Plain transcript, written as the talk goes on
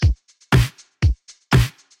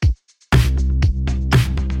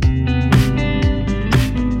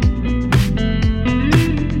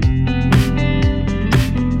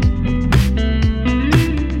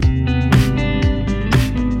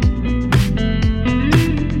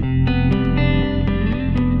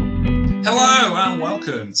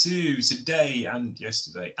welcome to today and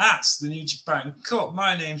yesterday at the New Japan Cup.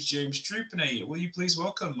 My name's James Trupany. Will you please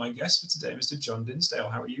welcome my guest for today, Mr. John Dinsdale?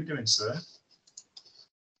 How are you doing, sir?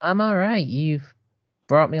 I'm all right. You've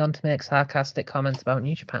brought me on to make sarcastic comments about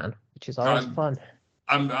New Japan, which is always fun.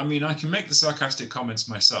 I mean, I can make the sarcastic comments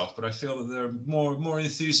myself, but I feel that they're more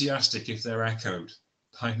enthusiastic if they're echoed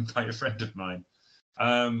by a friend of mine.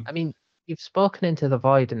 I mean, you've spoken into the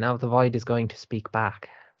void, and now the void is going to speak back.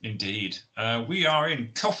 Indeed. We are in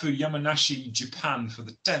Kofu Yamanashi, Japan for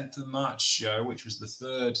the 10th of March show, which was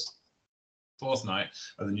the fourth night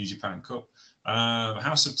of the New Japan Cup.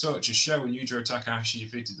 House of Torture show when Yujiro Takahashi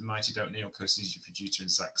defeated the mighty Don't Naoko, Suzuki Fujita and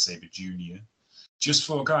Zack Sabre Jr. Just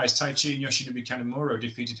four guys, Taichi and Yoshinori Kanemaru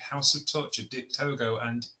defeated House of Torture, Dick Togo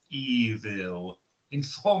and Evil in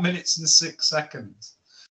 4 minutes and 6 seconds.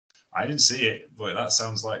 I didn't see it, but that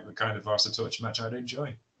sounds like the kind of House of Torture match I'd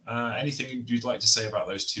enjoy. Anything you'd like to say about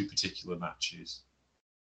those two particular matches?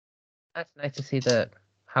 It's nice to see that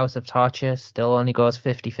House of Torture still only goes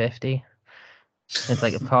 50-50. It's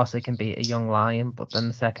like, of course, they can beat a young lion, but then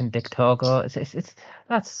the second Dick Togo, it's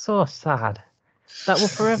that's so sad. That will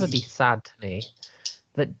forever be sad to me.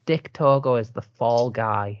 That Dick Togo is the fall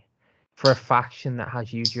guy for a faction that has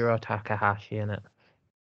Yujiro Takahashi in it.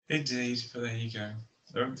 Indeed, but there you go.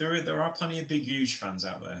 There are plenty of big, huge fans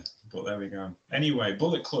out there, but there we go. Anyway,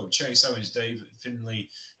 Bullet Club, Chase Owens, Dave Finlay,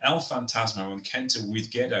 El Phantasmo, and Kenta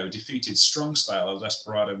with Gedo defeated Strong Style, El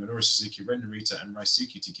Desperado, Minoru Suzuki, Ren Narita, and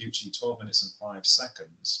Raisuke Taguchi 12 minutes and 5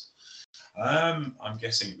 seconds. I'm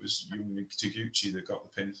guessing it was young Taguchi that got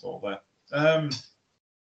the pinfall there.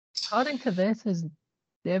 According to this, is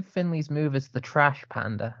Dave Finlay's move is the Trash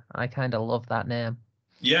Panda. I kind of love that name.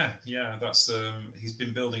 Yeah, that's he's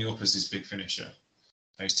been building up as his big finisher.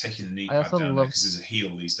 He's taking the knee pad down there because he's a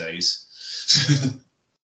heel these days.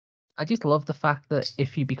 I just love the fact that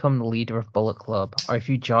if you become the leader of Bullet Club, or if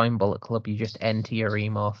you join Bullet Club, you just enter your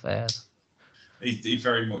emo phase. He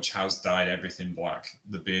very much has dyed everything black.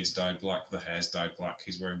 The beard's dyed black, the hair's dyed black.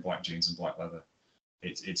 He's wearing black jeans and black leather.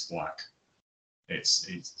 It's black.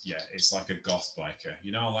 It's like a goth biker.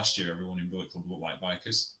 You know, last year everyone in Bullet Club looked like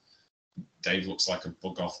bikers. Dave looks like a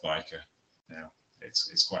goth biker now.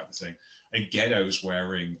 It's quite the thing. And Gedo's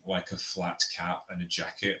wearing like a flat cap and a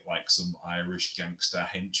jacket like some Irish gangster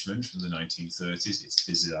henchman from the 1930s. It's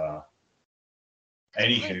bizarre.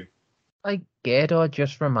 Anywho. Like Gedo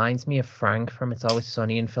just reminds me of Frank from It's Always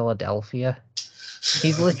Sunny in Philadelphia.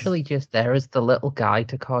 He's literally just there as the little guy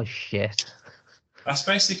to cause shit. That's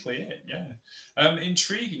basically it, yeah.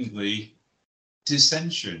 Intriguingly,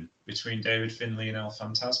 dissension between David Finlay and El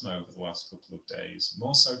Phantasmo over the last couple of days,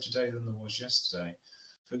 more so today than there was yesterday.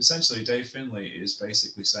 But essentially, Dave Finlay is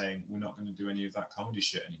basically saying, we're not going to do any of that comedy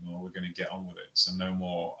shit anymore. We're going to get on with it. So no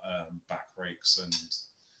more back rakes and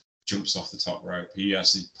jumps off the top rope. He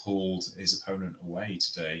actually pulled his opponent away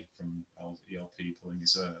today from ELP pulling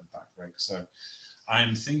his back rake. So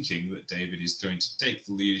I'm thinking that David is going to take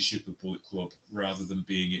the leadership of Bullet Club rather than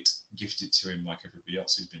being it gifted to him like everybody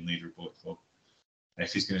else who's been leader of Bullet Club.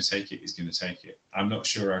 If he's going to take it, he's going to take it. I'm not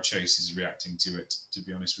sure how Chase is reacting to it, to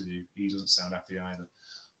be honest with you. He doesn't sound happy either.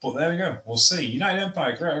 But there we go. We'll see. United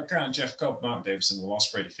Empire, Great O'Khan, Jeff Cobb, Mark Davison, Will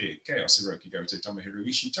Ospreay defeated Chaos, Hiroki Goto, Tomohiro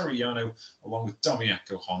Ishii, Toru Yano, along with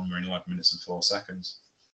Tomoyako Honma in 11 minutes and 4 seconds.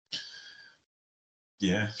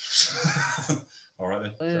 Yeah. All right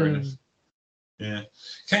then. Fair enough. Yeah.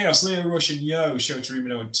 Chaos, Leo Rush and Yo, Shota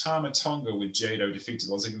Umino and Tama Tonga with Jado defeated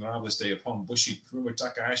Los Ignorables de Japón, Bushi, Kuruma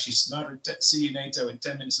Takahashi, Sonata, Tetsuya Naito in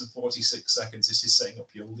 10 minutes and 46 seconds. This is setting up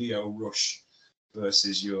your Leo Rush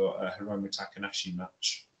versus your Hiromu Takahashi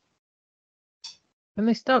match. Can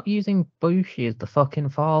they stop using Bushi as the fucking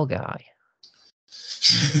fall guy?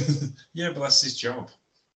 Yeah, but that's his job.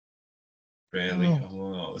 Really, a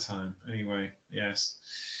lot of the time. Anyway, yes.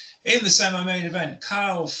 In the semi-main event,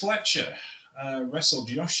 Kyle Fletcher wrestled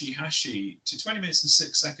Yoshihashi to 20 minutes and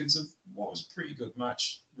 6 seconds of what was a pretty good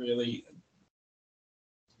match, really.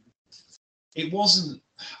 It wasn't,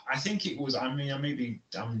 I think it was, I'm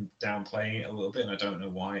downplaying it a little bit, and I don't know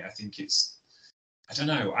why. I don't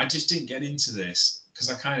know, I just didn't get into this,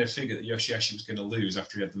 because I kind of figured that Yoshihashi was going to lose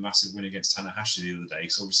after he had the massive win against Tanahashi the other day,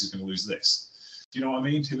 so obviously he's going to lose this. Do you know what I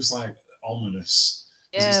mean? It was like ominous.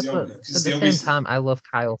 Yeah, but at the same time, I love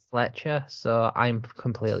Kyle Fletcher, so I'm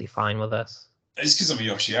completely fine with this. It's because I'm a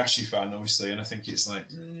Yoshihashi fan, obviously, and I think it's like,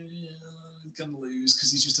 he's going to lose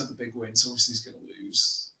because he's just had the big win, so obviously he's going to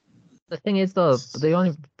lose. The thing is, though,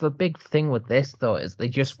 the big thing with this, though, is they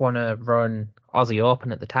just want to run Aussie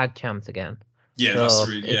Open at the tag champs again. Yeah, so that's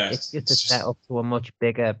really, yeah. It's just a set up to a much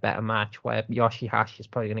bigger, better match where Yoshihashi is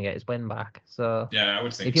probably going to get his win back. So yeah, I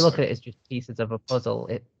would think if you look at it as just pieces of a puzzle,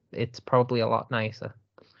 it's probably a lot nicer.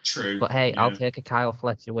 True. But hey, yeah. I'll take a Kyle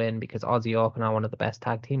Fletcher win because Aussie Open are one of the best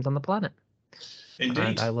tag teams on the planet. Indeed.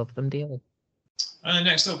 And I love them dearly.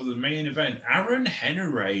 Next up, the main event, Aaron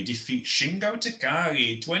Henare defeats Shingo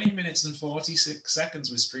Takagi, 20 minutes and 46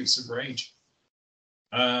 seconds with Streets of Rage.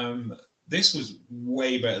 This was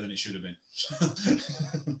way better than it should have been.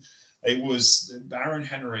 It was, Aaron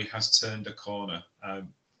Henare has turned a corner.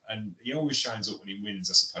 And he always shines up when he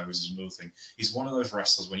wins, I suppose, is another thing. He's one of those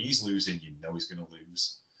wrestlers, when he's losing, you know he's going to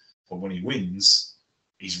lose. But when he wins,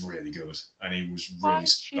 he's really good. And he was really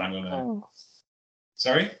bang on it.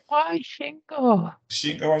 Sorry? Why Shingo?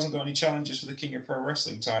 Shingo hasn't got any challenges for the King of Pro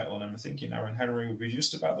Wrestling title, and I'm thinking Aaron Henare would be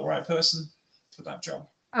just about the right person for that job.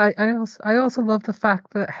 I also love the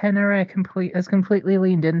fact that Henare has completely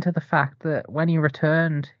leaned into the fact that when he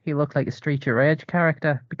returned, he looked like a Streets of Rage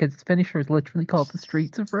character because his finisher is literally called the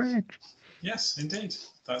Streets of Rage. Yes, indeed.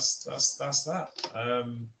 That's that.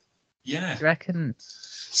 Yeah. Do you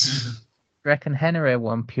reckon Henare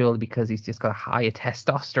won purely because he's just got a higher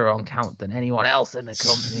testosterone count than anyone else in the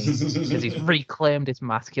company because he's reclaimed his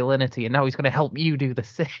masculinity and now he's going to help you do the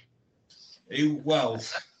same? Well,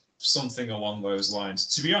 something along those lines.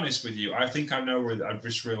 To be honest with you, I think I know where I've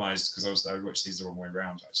just realised because I watched these the wrong way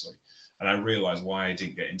around actually, and I realised why I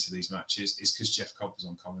didn't get into these matches is because Jeff Cobb was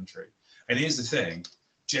on commentary. And here's the thing: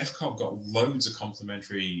 Jeff Cobb got loads of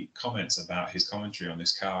complimentary comments about his commentary on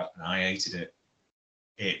this card, and I hated it.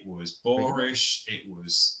 It was boorish. It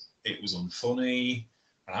was unfunny,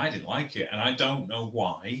 and I didn't like it. And I don't know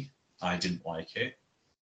why I didn't like it.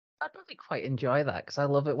 I'd really quite enjoy that because I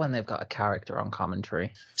love it when they've got a character on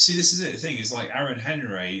commentary. See, this is it. The thing is, like Aaron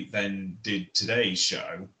Henare then did today's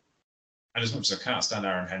show, and as much as I can't stand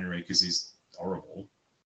Aaron Henare because he's horrible,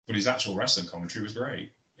 but his actual wrestling commentary was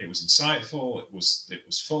great. It was insightful. It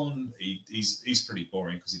was fun. He's pretty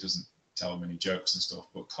boring because he doesn't tell many jokes and stuff.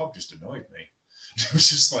 But Cobb just annoyed me. It was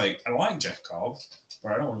just like, I like Jeff Cobb,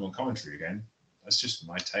 but I don't want him on commentary again. That's just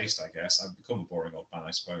my taste, I guess. I've become a boring old man,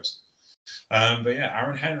 I suppose. But yeah,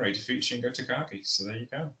 Aaron Henare defeats Shingo Takagi. So there you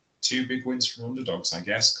go. 2 big wins from underdogs, I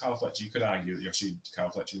guess. Kyle Fletcher, you could argue that Kyle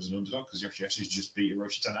Fletcher was an underdog because Yoshi's just beat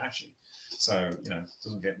Hiroshi Tanahashi. So,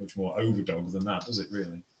 doesn't get much more overdog than that, does it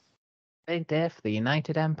really? Big day for the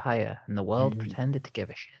United Empire, and the world pretended to give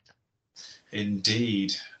a shit.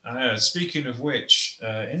 Indeed. Speaking of which,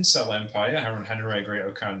 Incel Empire, Aaron Henare, Great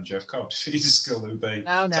Okan, Jeff Cobb defeated Scalube.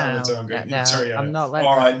 No, I'm not letting.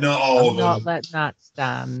 All right, not all of them. I'm not letting that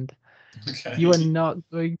stand. Okay. You are not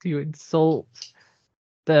going to insult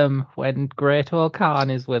them when Great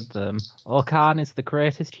Okan is with them. Okan is the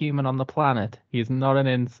greatest human on the planet. He's not an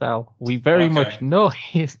incel. We very much know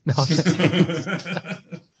he is not an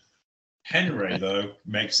incel. Henare, though,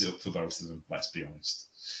 makes it up for both of them, let's be honest.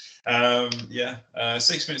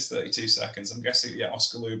 6 minutes 32 seconds. I'm guessing,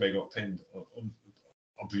 Oscar Lube got pinned,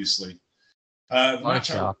 obviously. The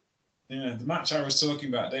match I was talking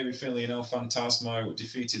about, David Finlay and El Phantasmo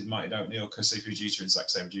defeated Mighty Don't Neil, Kosei Fujita and Zack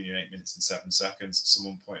Sabre Jr. in 8 minutes and 7 seconds.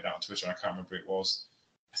 Someone pointed out on Twitter, I can't remember who it was.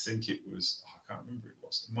 I think it was, I can't remember who it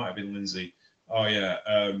was. It might have been Lindsay. Oh, yeah.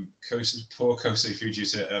 Poor Kosei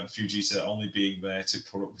Fujita only being there to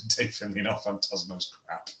put up with David Finlay and El Phantasmo's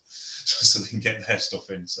crap so they can get their stuff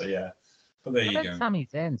in. So, yeah. But there you go. Sami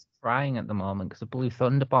Zayn's crying at the moment because the Blue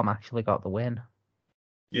Thunder Bomb actually got the win.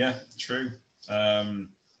 Yeah, true.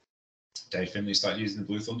 Dave Finlay started using the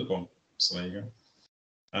Blue Thunder Bomb. So there you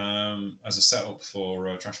go. As a setup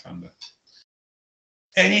for Trash Panda.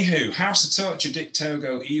 Anywho, House of Torture, Dick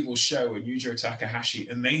Togo, Evil Show, and Yujiro Takahashi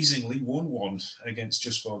amazingly won one against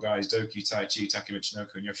Just Four Guys, Doki Taichi, Taki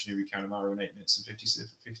Michinoku, and Yoshinori Kanemaru in 8 minutes and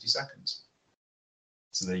 50 seconds.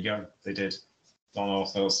 So there you go. They did.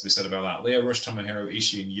 Not else to be said about that. Leo Rush, Tomohiro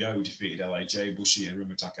Ishii, and Yo defeated LAJ, Bushi,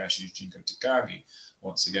 Hiromu Takahashi, Shingo Takagi.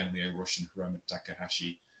 Once again, Leo Rush and Hiromu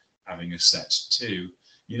Takahashi having a set 2.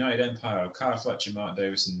 United Empire, Kyle Fletcher, Mark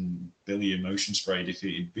Davis, and Billy Emotion Spray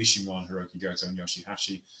defeated Bishamon, Hiroki Goto, and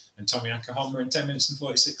Yoshihashi, and Tomoyuki Honma in 10 minutes and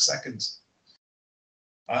 46 seconds.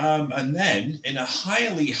 And then, in a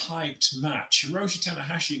highly hyped match, Hiroshi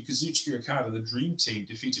Tanahashi and Kazuchika Okada, the Dream Team,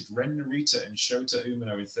 defeated Ren Narita and Shota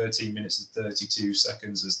Umino in 13 minutes and 32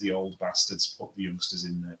 seconds as the old bastards put the youngsters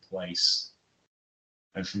in their place.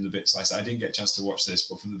 And from the bits I didn't get a chance to watch this,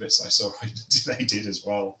 but from the bits I saw, they did as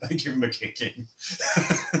well. They give them a kicking.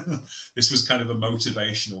 This was kind of a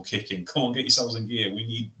motivational kicking. Come on, get yourselves in gear. We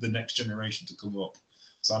need the next generation to come up.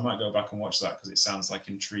 So I might go back and watch that because it sounds like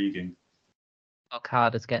intriguing.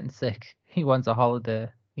 Okada's getting sick. He wants a holiday.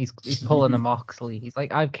 He's pulling a Moxley. He's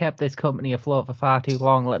like, I've kept this company afloat for far too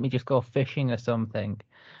long. Let me just go fishing or something.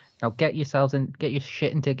 Now get your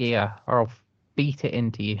shit into gear, or I'll beat it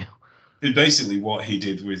into you. It's basically what he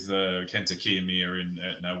did with Kenta Kiyomiya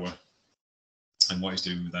in Noah, and what he's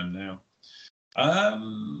doing with them now.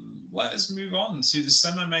 Let us move on to the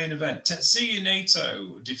semi-main event. Tetsuya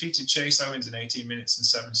Naito defeated Chase Owens in 18 minutes and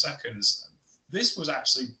 7 seconds. This was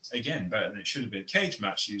actually, again, better than it should have been. Cage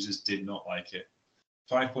match users did not like it.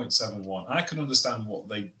 5.71. I can understand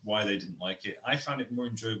why they didn't like it. I found it more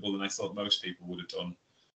enjoyable than I thought most people would have done.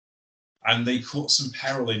 And they put some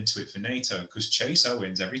peril into it for Naito, because Chase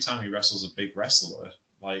Owens, every time he wrestles a big wrestler,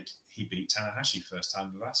 like he beat Tanahashi first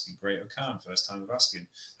time of asking, Great-O-Khan first time of asking.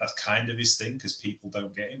 That's kind of his thing, because people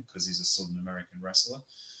don't get him because he's a Southern American wrestler.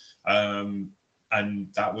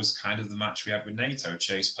 And that was kind of the match we had with Naito.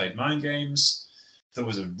 Chase played mind games. There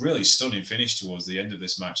was a really stunning finish towards the end of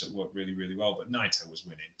this match that worked really, really well, but Naito was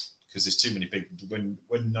winning because there's too many big.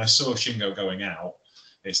 When I saw Shingo going out,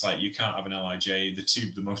 it's like you can't have an Lij,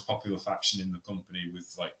 the most popular faction in the company,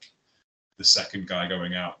 with like the second guy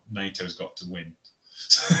going out. Naito's got to win.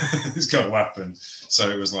 It's got to happen. So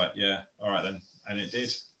it was like, yeah, all right then, and it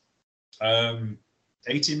did.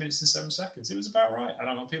 18 minutes and 7 seconds. It was about right. I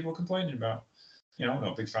don't know what people are complaining about. You know, I'm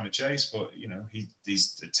not a big fan of Chase, but you know,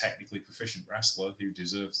 he's a technically proficient wrestler who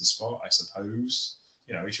deserves the spot, I suppose.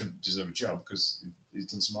 You know, he shouldn't deserve a job because he's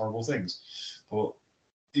done some horrible things, but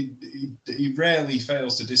he rarely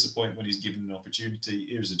fails to disappoint when he's given an opportunity.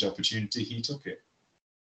 Here's an opportunity, he took it.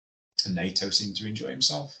 And Naito seemed to enjoy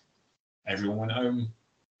himself. Everyone went home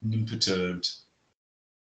unperturbed.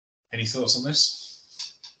 Any thoughts on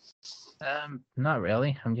this? Not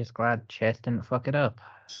really. I'm just glad Chase didn't fuck it up.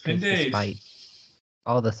 Indeed. Despite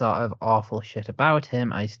all the sort of awful shit about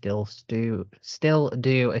him, I still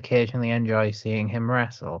do occasionally enjoy seeing him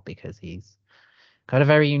wrestle, because he's got a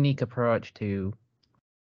very unique approach to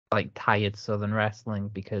like tired Southern wrestling,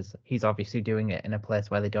 because he's obviously doing it in a place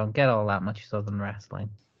where they don't get all that much Southern wrestling.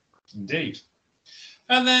 Indeed.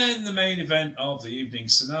 And then the main event of the evening,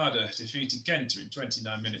 Sanada defeated Kenta in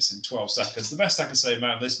 29 minutes and 12 seconds. The best I can say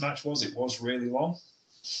about this match was it was really long.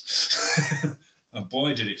 And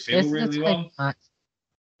boy, did it feel really long.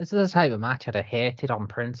 This is the type of match I'd have hated on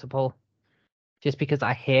principle. Just because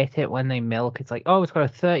I hate it when they milk. It's like, oh, it's got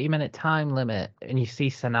a 30-minute time limit. And you see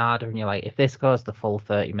Sanada and you're like, if this goes the full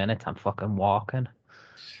 30 minutes, I'm fucking walking.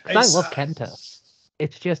 Because I love Kenta.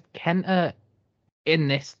 It's just Kenta in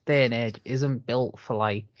this day and age isn't built for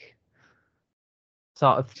like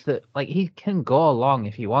sort of like he can go along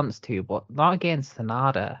if he wants to, but not against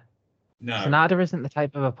Sanada. No. Sanada isn't the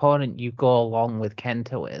type of opponent you go along with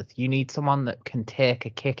Kenta with. You need someone that can take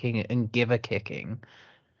a kicking and give a kicking.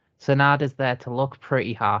 Sanada's there to look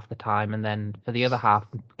pretty half the time, and then for the other half,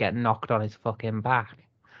 get knocked on his fucking back.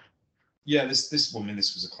 Yeah, this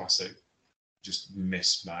was a classic, just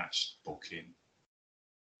mismatched booking.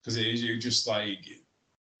 Because it is just like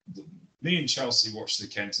me and Chelsea watched the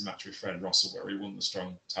Kenta match with Fred Russell where he won the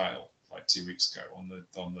strong title like 2 weeks ago on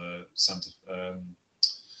the Santa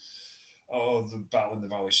the Battle in the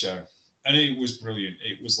Valley show, and it was brilliant.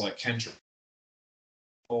 It was like Kenta.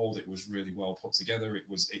 It was really well put together.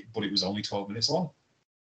 But it was only 12 minutes long,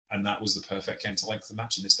 and that was the perfect Kenta length of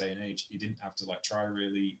match in this day and age. He didn't have to like try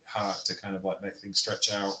really hard to kind of like make things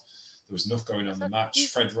stretch out. There was enough going on in the match.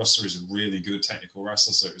 Fred Russell is a really good technical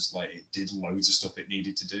wrestler, so it was like it did loads of stuff it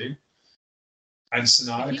needed to do. And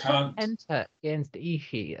Sanada can't enter against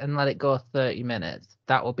Ishii and let it go 30 minutes.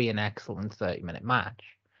 That will be an excellent 30-minute match.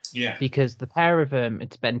 Yeah. Because the pair of them,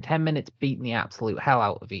 it'd spend 10 minutes beating the absolute hell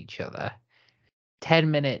out of each other.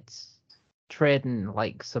 10 minutes trading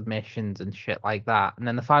like submissions and shit like that. And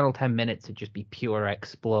then the final 10 minutes would just be pure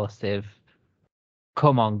explosive.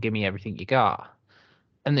 Come on, give me everything you got.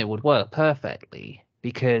 And it would work perfectly,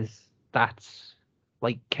 because that's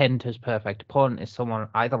like Kenta's perfect opponent is someone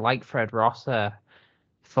either like Fred Rosser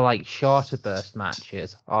for like shorter burst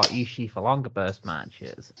matches or Ishii for longer burst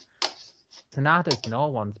matches. Sanada's no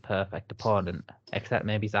one's perfect opponent except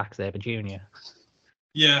maybe Zack Sabre Jr.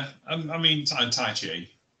 Yeah, I mean Taichi,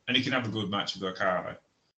 and he can have a good match with Okada.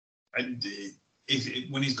 And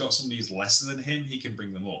when he's got somebody who's lesser than him, he can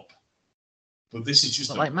bring them up. But this is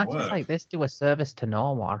just like matches like this do a service to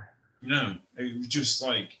no one. No, it was just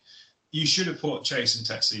like you should have put Chase and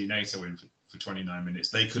Tetsuya Naito in for 29 minutes.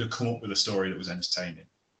 They could have come up with a story that was entertaining.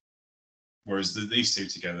 Whereas these two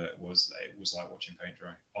together, it was like watching paint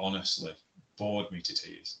dry. Honestly, bored me to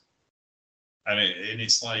tears. And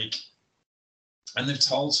it's like, and they've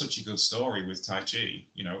told such a good story with Taichi.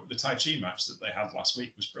 You know, the Taichi match that they had last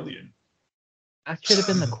week was brilliant. That should have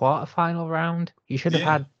been the quarterfinal round. You should have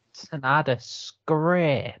had Sanada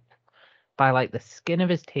scrape by like the skin of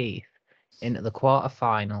his teeth into the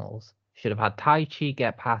quarterfinals. Should have had Taichi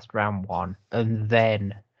get past round one and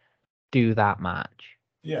then do that match.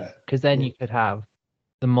 Yeah. Because then you could have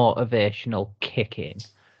the motivational kicking,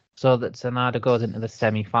 so that Sonata goes into the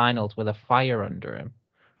semi-finals with a fire under him.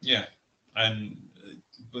 Yeah, and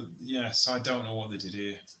but yes, I don't know what they did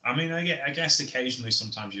here. I mean, I guess occasionally,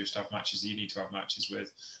 sometimes you have to have matches that you need to have matches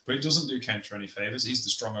with, but it doesn't do Kenta any favors. He's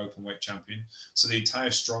the strong open weight champion, so the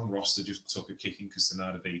entire strong roster just took a kicking because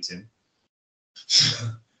Sonata beat him.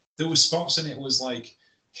 There were spots in it was like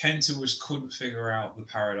Kenta couldn't figure out the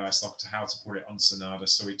Paradise Lock to how to put it on Sonata,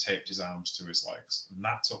 so he taped his arms to his legs, and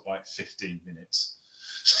that took like 15 minutes.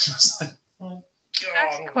 Just like, oh I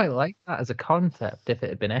actually quite like that as a concept if it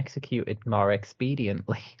had been executed more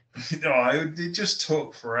expediently. No, it just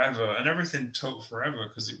took forever, and everything took forever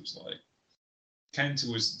because it was like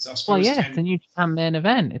Kenta was. I suppose. Well, yeah, it's a New Japan main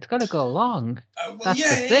event. It's got to go long. Well, That's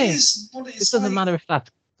yeah, the it thing. is, but It it's doesn't like, matter if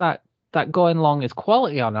that going long is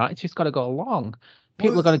quality or not. It's just got to go long.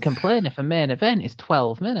 People are going to complain if a main event is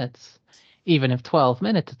 12 minutes, even if 12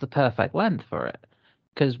 minutes is the perfect length for it.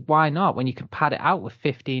 Because why not when you can pad it out with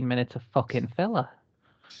 15 minutes of fucking filler?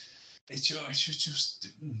 It's just.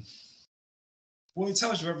 Well, it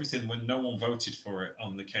tells you everything when no one voted for it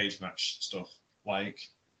on the cage match stuff. Like,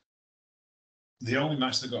 the only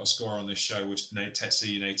match that got a score on this show was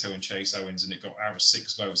Tetsuya Naito and Chase Owens, and it got out of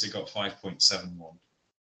 6 votes, it got 5.71.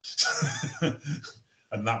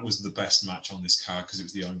 And that was the best match on this card because it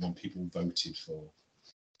was the only one people voted for.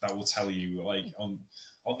 That will tell you, like, on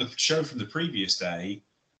the show from the previous day,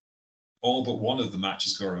 all but one of the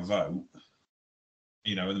matches got a vote.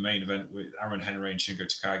 You know, in the main event with Aaron Henry and Shingo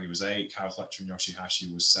Takagi was 8, Kyle Fletcher and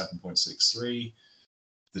Yoshihashi was 7.63.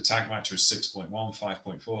 The tag match was 6.1,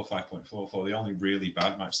 5.4, 5.44. The only really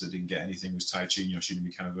bad match that didn't get anything was Taichi and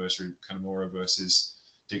Yoshinori Kanemaru versus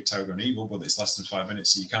Dick Togo and Evil, but it's less than 5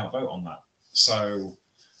 minutes, so you can't vote on that. So,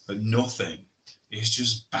 but nothing. It's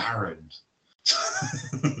just barren.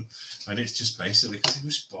 And it's just basically because it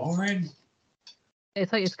was boring.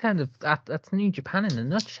 It's like it's kind of that's New Japan in a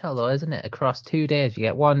nutshell, though, isn't it? Across 2 days, you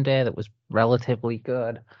get one day that was relatively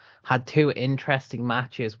good, had 2 interesting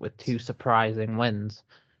matches with 2 surprising wins,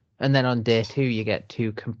 and then on day 2 you get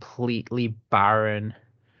 2 completely barren.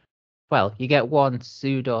 Well, you get one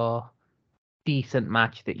pseudo decent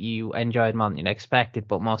match that you enjoyed more than you expected,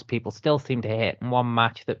 but most people still seem to hate, and one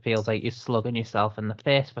match that feels like you're slugging yourself in the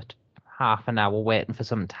face for half an hour waiting for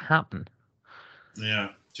something to happen. Yeah,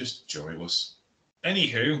 just joyless.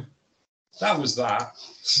 Anywho, that was that.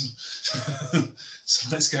 So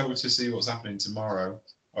let's go to see what's happening tomorrow.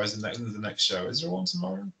 Or is the next show? Is there one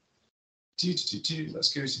tomorrow?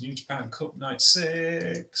 Let's go to New Japan Cup Night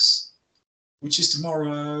 6, which is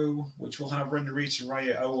tomorrow, which will have Ren Narita,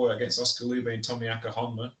 Raya Owa against Oscar Lube and Tomoyaka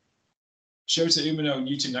Honma. Shota Umino and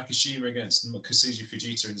Yuta Nakashima against Kazuya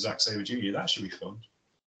Fujita and Zack Sabre Jr. That should be fun.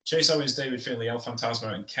 Chase Owens, David Finlay, El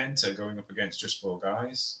Fantasma, and Kenta going up against Just 4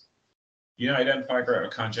 Guys. United Empire, Great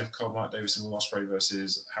Okan, Jeff Cobb, Mark Davison, Will Ospreay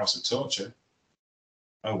versus House of Torture.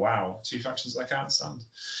 Oh, wow. 2 factions I can't stand.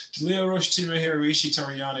 Leo Rush, Tomohiro Ishii,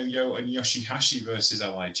 Toriyano, Yo, and Yoshihashi versus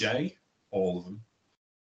LIJ. All of them.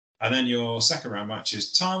 And then your second round match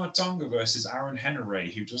is Tama Tonga versus Aaron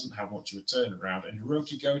Henry, who doesn't have much of a turnaround, and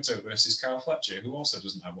Hiroki Goto versus Kyle Fletcher, who also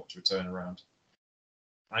doesn't have much of a turnaround.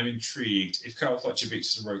 I'm intrigued. If Kyle Fletcher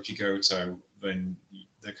beats Hiroki Goto, then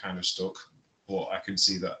they're kind of stuck. But I can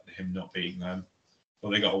see that him not beating them.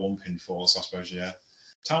 But they got a 1-pin fall, so I suppose, yeah.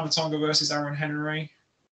 Tama Tonga versus Aaron Henry.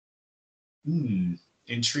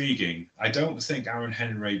 Intriguing. I don't think Aaron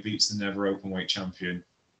Henry beats the never openweight champion.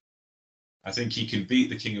 I think he can beat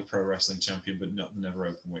the King of Pro Wrestling champion, but not the never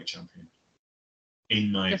openweight champion.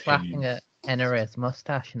 In my opinion. Laughing at Henry's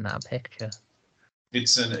mustache in that picture.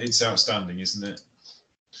 It's outstanding, isn't it?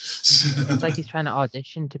 It's like he's trying to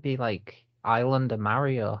audition to be like Islander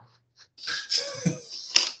Mario.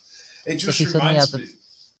 It just reminds me.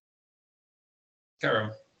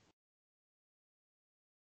 Carol.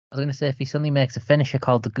 I was going to say, if he suddenly makes a finisher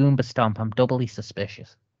called the Goomba Stomp, I'm doubly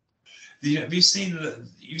suspicious. Have you seen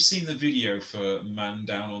the video for Man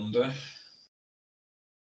Down Under?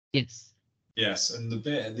 Yes. Yes, and the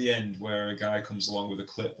bit at the end where a guy comes along with a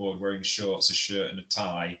clipboard wearing shorts, a shirt, and a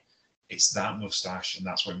tie, it's that mustache, and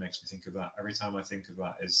that's what makes me think of that. Every time I think of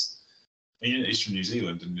that it's from New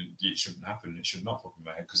Zealand, and it shouldn't happen. It should not pop in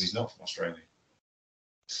my head because he's not from Australia.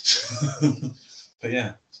 But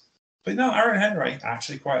yeah. But no, Aaron Henry,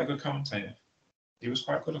 actually quite a good commentator. He was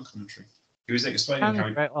quite good on commentary. He was explaining how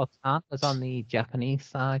Great Khan was on the Japanese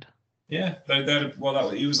side. Yeah,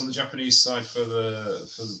 he was on the Japanese side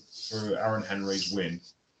for Aaron Henry's win,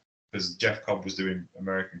 because Jeff Cobb was doing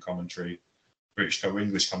American commentary,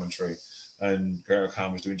 English commentary, and Great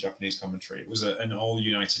Khan was doing Japanese commentary. It was an all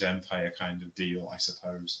United Empire kind of deal, I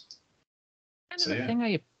suppose. Kind of So the yeah. thing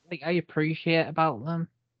I appreciate about them,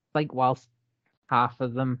 like whilst half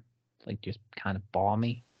of them like just kind of bore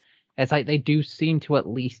me, it's like they do seem to at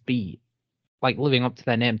least be like living up to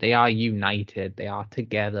their name. They are united. They are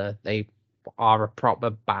together. They are a proper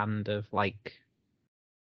band of like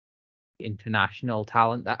international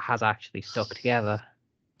talent that has actually stuck together.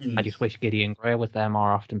 I just wish Gideon Grey was there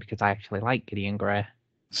more often because I actually like Gideon Grey.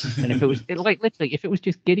 And if it was like literally, if it was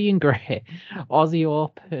just Gideon Grey, Aussie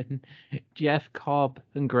Open, Jeff Cobb,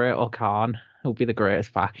 and Great O'Khan, it would be the greatest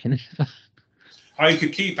faction. Oh, you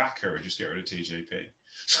could keep Acker and just get rid of TJP.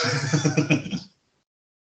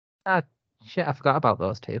 Ah, shit, I forgot about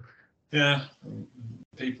those two. Yeah,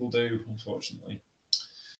 people do, unfortunately.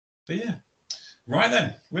 But yeah. Right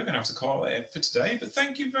then, we're going to have to call it for today. But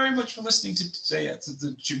thank you very much for listening to today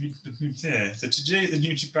the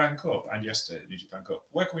New Japan Cup and yesterday the New Japan Cup.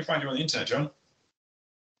 Where can we find you on the internet, John?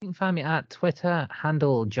 You can find me at Twitter,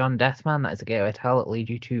 handle John Deathman. That is a gateway to hell that leads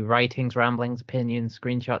you to writings, ramblings, opinions,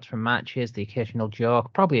 screenshots from matches, the occasional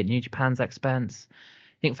joke, probably at New Japan's expense.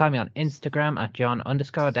 You can find me on Instagram at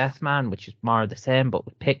John_Deathman, which is more of the same but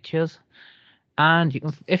with pictures. And you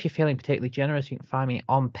can, if you're feeling particularly generous, you can find me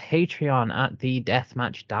on Patreon at the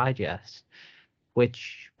Deathmatch Digest,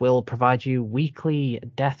 which will provide you weekly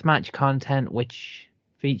deathmatch content, which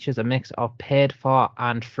features a mix of paid for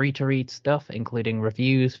and free to read stuff, including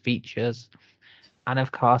reviews, features, and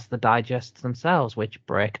of course the digests themselves, which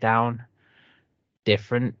break down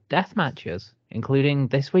different death matches, including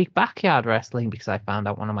this week Backyard Wrestling, because I found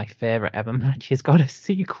out one of my favorite ever matches got a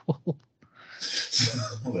sequel.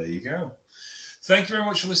 Well, there you go. Thank you very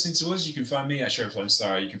much for listening to us. You can find me at Sheriff Lone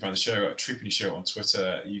Star. You can find the show at Troopany Show on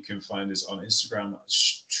Twitter. You can find us on Instagram,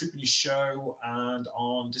 Troopany Show, and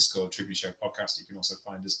on Discord, Troopany Show Podcast. You can also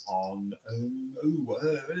find us on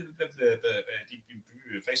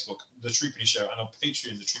Facebook, The Troopany Show, and on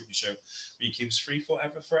Patreon, The Troopany Show, where you keep us free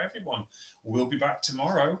forever for everyone. We'll be back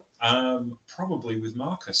tomorrow, probably with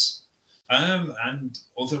Marcus. And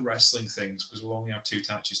other wrestling things, because we'll only have 2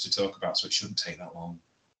 matches to talk about, so it shouldn't take that long.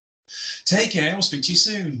 Take care. We'll speak to you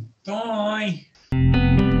soon. Bye.